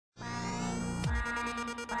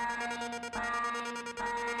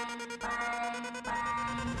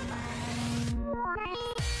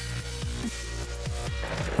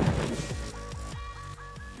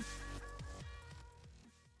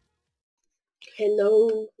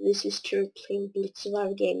Hello, this is Turk playing Blitz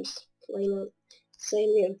Sg games, playing on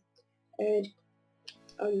Insomnia, and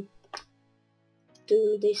I'm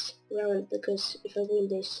doing this round because if I win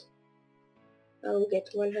this, I will get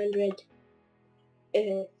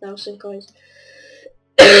 100,000 coins.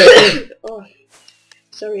 Oh,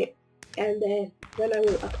 sorry. And then I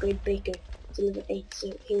will upgrade Baker to level 8,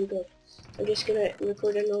 so here we go. I'm just gonna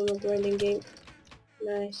record a normal grinding game.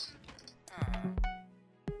 Nice.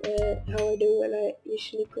 How I do when I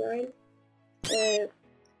usually grind. I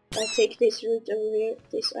take this route over here,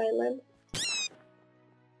 this island,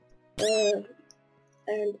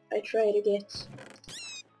 and I try to get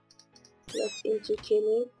not into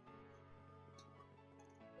killing.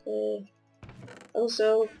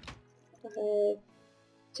 Also, I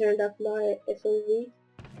turned up my FOV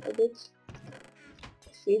a bit.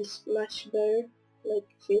 It feels much better,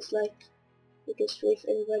 feels like you can strafe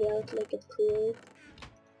everybody out like a pro.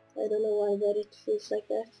 I don't know why, but it feels like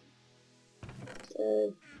that.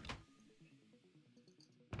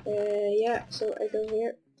 Yeah, so I go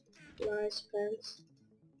here, nice pants,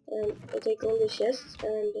 and I take all the chests,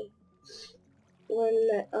 and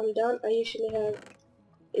when I'm done, I usually have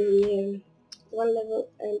a 1 level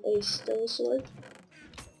and a stone sword,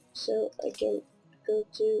 so I can go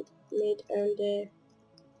to mid and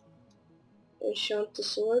enchant the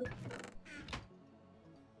sword,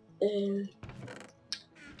 and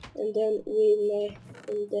then win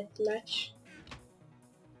in deathmatch.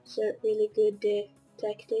 It's a really good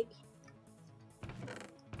tactic.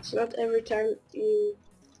 It's not every time you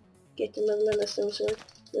get a level and a stone sword,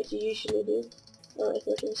 but you usually do. Oh, I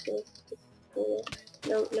thought it was going to go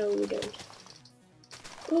there. No, we don't.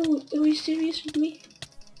 Oh, are you serious with me?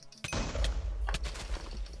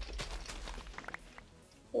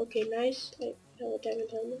 Okay, nice. I have a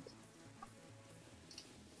diamond helmet.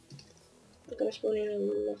 I'm gonna spawn in a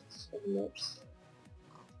lot of mobs.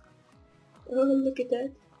 Oh, look at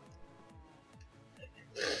that.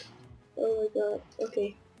 Oh my god.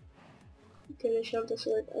 Okay. Can I shove the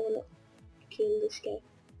sword? I wanna kill this guy.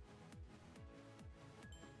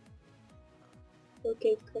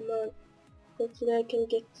 Okay, come on. Hopefully I can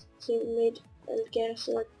get to mid and get a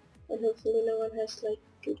sword, and hopefully no one has like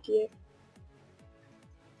good gear.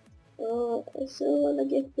 Oh, I so wanna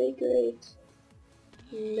get Baker 8.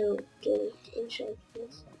 No, don't enchant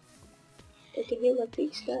this. I can hear my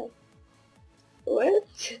pigs die.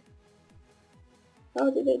 What? How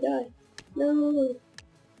did I die? No!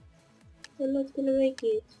 I'm not gonna make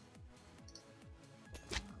it.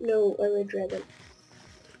 No, I'm a dragon.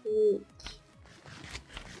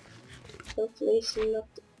 Hopefully it's not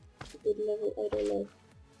a good level, I don't know.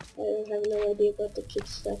 I have no idea about the kid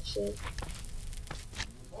stuff, so...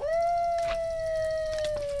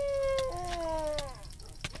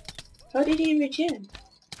 How did he regen?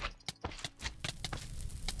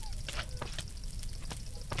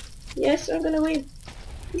 Yes, I'm gonna win!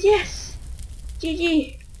 Yes!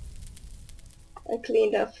 GG! I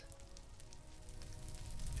cleaned up.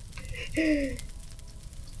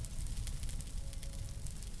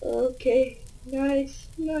 Okay, nice.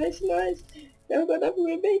 Now I'm gonna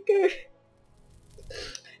be a baker.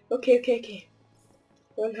 Okay.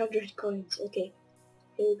 100 coins, okay.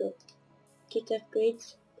 Here we go. Kit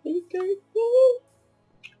upgrades. Baker, woo!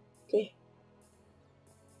 Okay.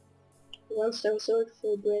 1 stone sword,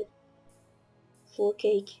 4 bread, 4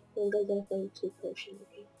 cake, 1 golden apple, 2 potion,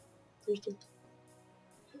 okay. 3, 2.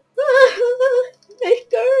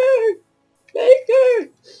 Baker!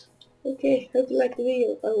 Okay, hope you like the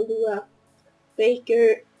video. I will do a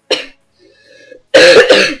Baker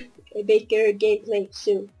a Baker gameplay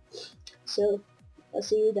soon. So I'll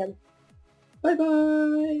see you then. Bye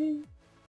bye!